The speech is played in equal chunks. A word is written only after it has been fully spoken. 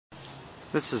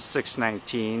This is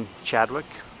 619 Chadwick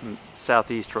in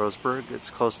southeast Roseburg. It's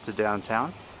close to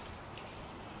downtown.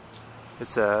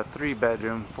 It's a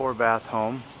 3-bedroom, 4-bath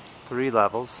home, 3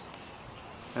 levels,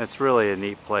 and it's really a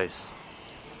neat place.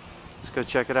 Let's go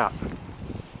check it out.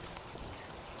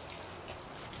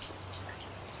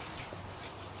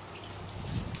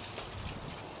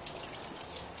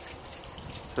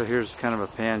 So here's kind of a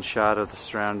pan shot of the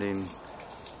surrounding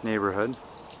neighborhood.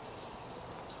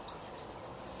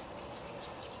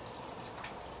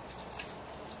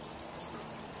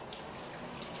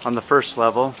 On the first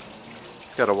level,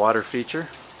 it's got a water feature.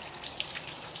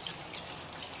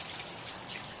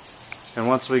 And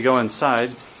once we go inside,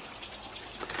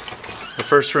 the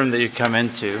first room that you come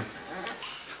into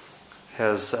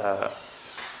has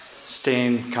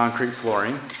stained concrete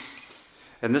flooring.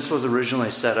 And this was originally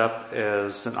set up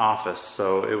as an office,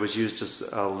 so it was used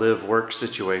as a live-work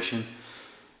situation.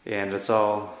 And it's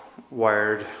all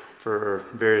wired for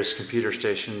various computer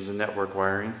stations and network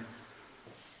wiring.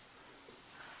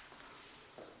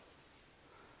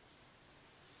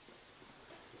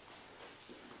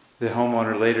 The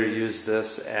homeowner later used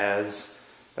this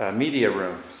as a media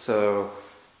room, so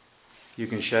you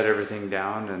can shut everything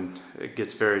down and it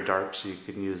gets very dark, so you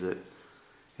can use it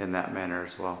in that manner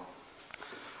as well.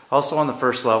 Also on the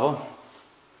first level,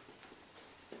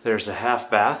 there's a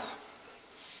half bath,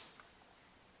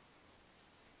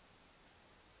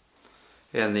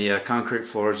 and the concrete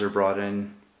floors are brought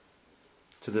in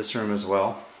to this room as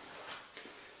well.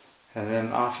 And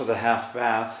then off of the half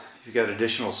bath, you've got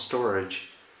additional storage.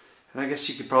 And I guess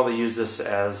you could probably use this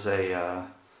as a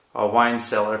wine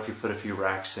cellar if you put a few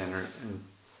racks in,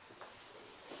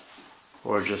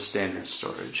 or just standard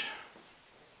storage.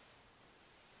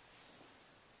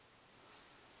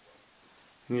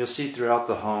 And you'll see throughout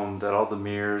the home that all the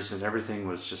mirrors and everything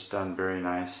was just done very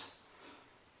nice.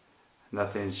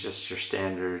 Nothing's just your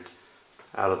standard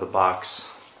out of the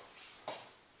box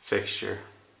fixture.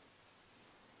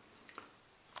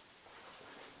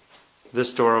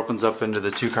 This door opens up into the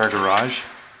 2-car garage,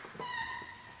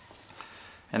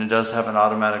 and it does have an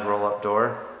automatic roll-up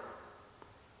door.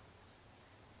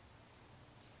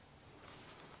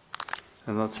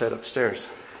 And let's head upstairs.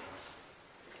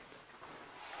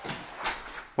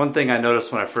 One thing I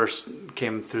noticed when I first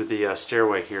came through the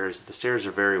stairway here is the stairs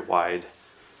are very wide,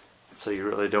 so you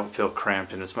really don't feel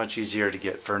cramped, and it's much easier to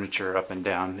get furniture up and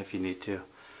down if you need to.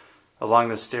 Along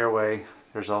the stairway,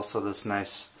 there's also this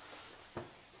nice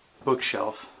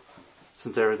bookshelf.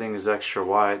 Since everything is extra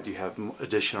wide, you have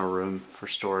additional room for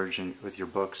storage and with your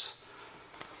books.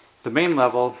 The main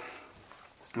level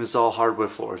is all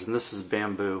hardwood floors, and this is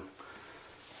bamboo.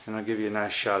 And I'll give you a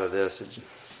nice shot of this.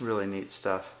 It's really neat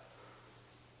stuff.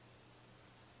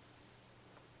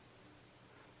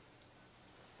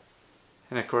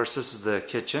 And of course, this is the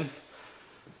kitchen,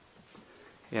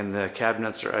 and the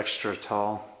cabinets are extra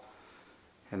tall,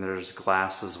 and there's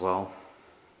glass as well.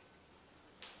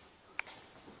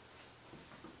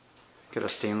 Got a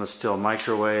stainless steel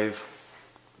microwave,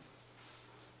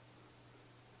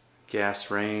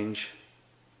 gas range,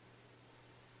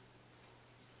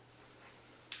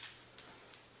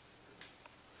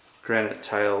 granite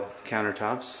tiled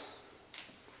countertops,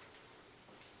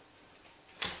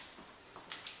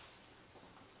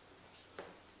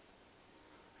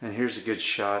 and here's a good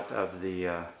shot of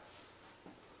the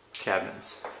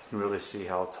cabinets. You can really see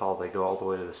how tall they go all the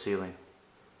way to the ceiling.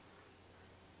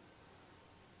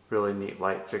 Really neat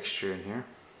light fixture in here.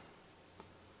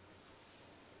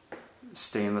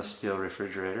 Stainless steel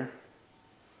refrigerator.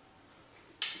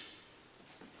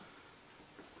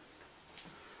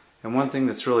 And one thing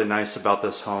that's really nice about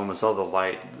this home is all the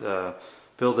light. The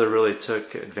builder really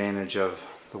took advantage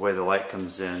of the way the light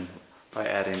comes in by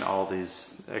adding all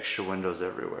these extra windows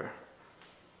everywhere.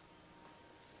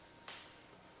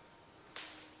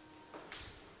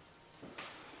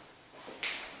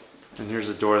 And here's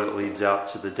a door that leads out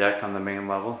to the deck on the main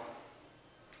level.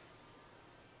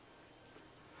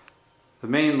 The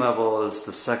main level is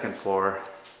the second floor.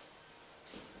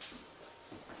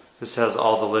 This has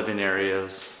all the living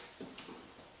areas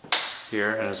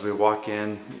here, and as we walk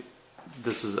in,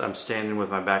 I'm standing with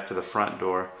my back to the front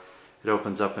door. It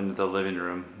opens up into the living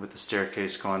room with the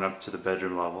staircase going up to the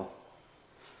bedroom level.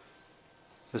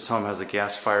 This home has a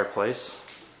gas fireplace.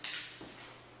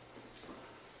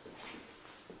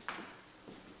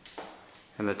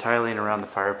 And the tiling around the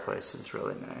fireplace is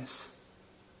really nice.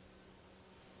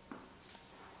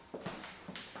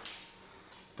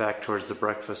 Back towards the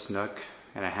breakfast nook,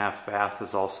 and a half bath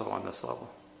is also on this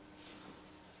level.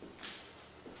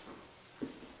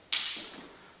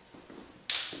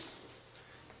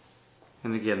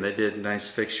 And again, they did nice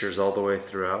fixtures all the way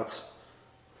throughout.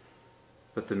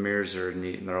 But the mirrors are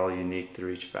neat and they're all unique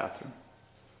through each bathroom.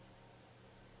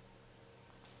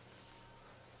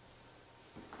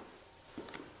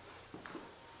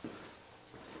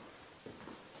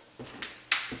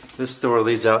 This door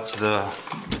leads out to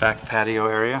the back patio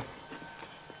area,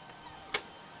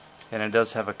 and it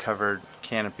does have a covered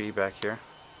canopy back here,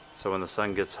 so when the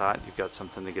sun gets hot you've got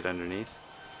something to get underneath.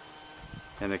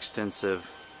 And extensive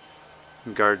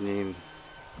gardening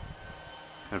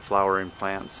and flowering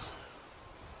plants.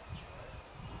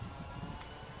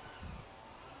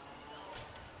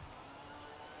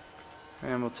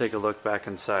 And we'll take a look back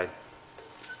inside.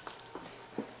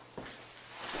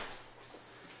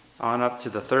 On up to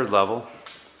the third level,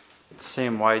 the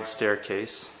same wide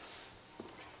staircase.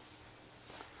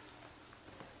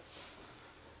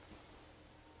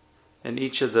 And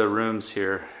each of the rooms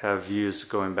here have views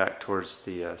going back towards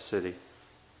the city.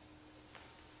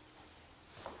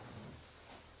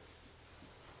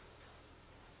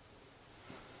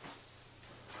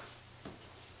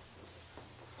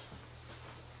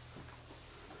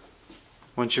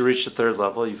 Once you reach the third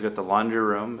level, you've got the laundry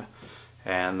room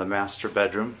and the master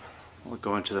bedroom. We'll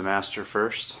go into the master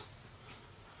first.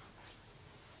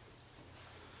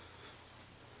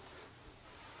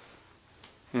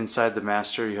 Inside the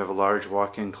master you have a large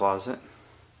walk-in closet.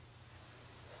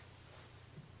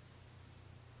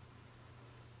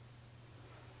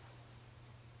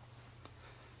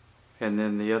 And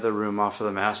then the other room off of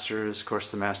the master is of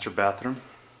course the master bathroom.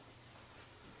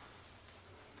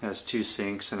 It has two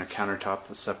sinks and a countertop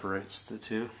that separates the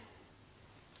two.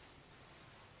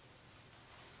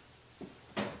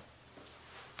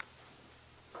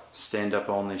 Stand-up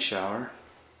only shower.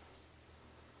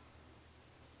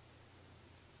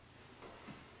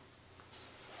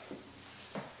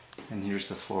 And here's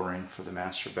the flooring for the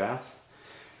master bath.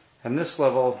 And this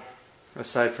level,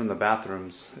 aside from the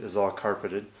bathrooms, is all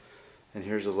carpeted. And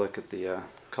here's a look at the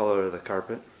color of the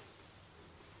carpet.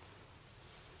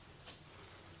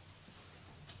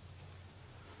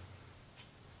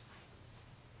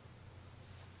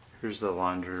 Here's the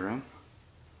laundry room.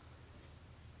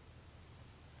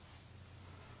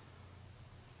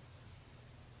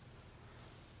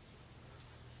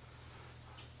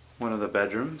 One of the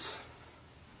bedrooms.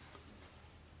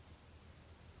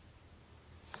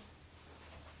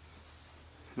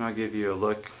 And I'll give you a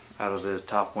look out of the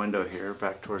top window here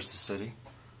back towards the city.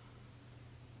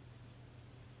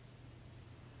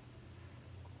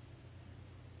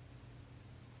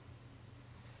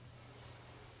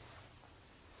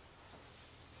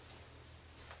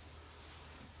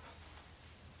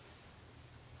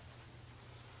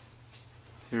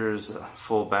 Here's a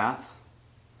full bath.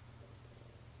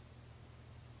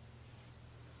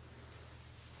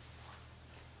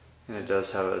 And it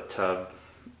does have a tub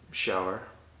shower.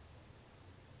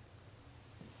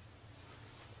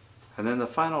 And then the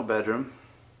final bedroom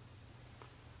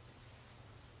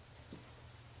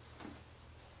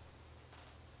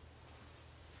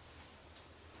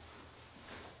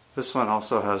this one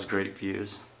also has great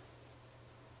views.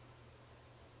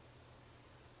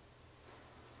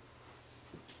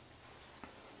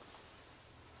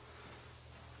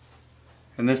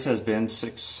 And this has been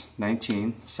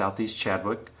 619 Southeast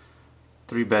Chadwick,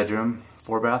 3-bedroom,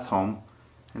 4-bath home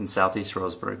in Southeast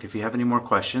Roseburg. If you have any more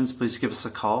questions, please give us a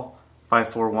call,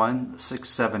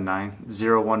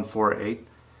 541-679-0148,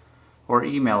 or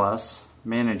email us,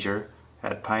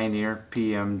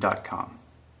 manager@pioneerpm.com.